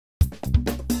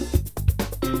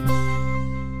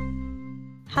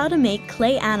How to make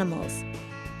clay animals.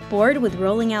 Bored with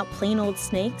rolling out plain old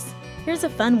snakes? Here's a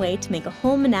fun way to make a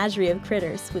whole menagerie of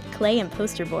critters with clay and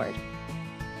poster board.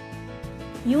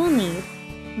 You will need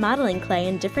modeling clay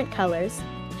in different colors,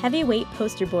 heavyweight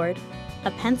poster board,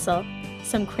 a pencil,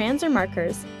 some crayons or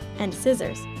markers, and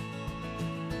scissors.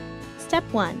 Step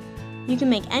 1. You can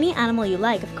make any animal you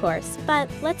like, of course, but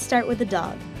let's start with a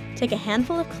dog. Take a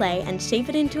handful of clay and shape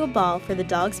it into a ball for the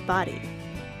dog's body.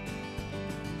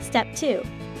 Step 2.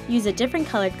 Use a different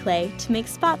colored clay to make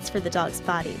spots for the dog's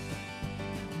body.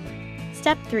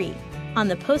 Step 3. On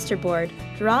the poster board,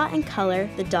 draw and color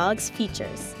the dog's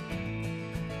features.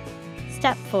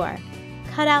 Step 4.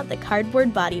 Cut out the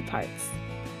cardboard body parts.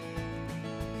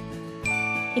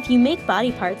 If you make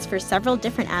body parts for several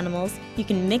different animals, you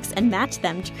can mix and match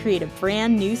them to create a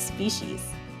brand new species.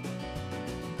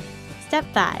 Step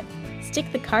 5.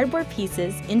 Stick the cardboard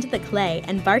pieces into the clay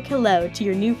and bark hello to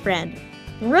your new friend.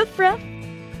 Ruff, ruff!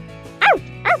 Ow,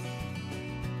 ow!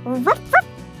 Ruff, ruff!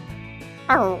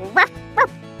 Ow, ruff,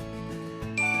 ruff!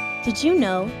 Did you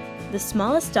know the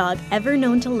smallest dog ever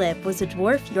known to live was a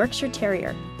dwarf Yorkshire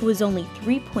Terrier who was only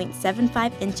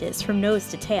 3.75 inches from nose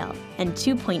to tail and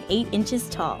 2.8 inches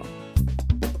tall?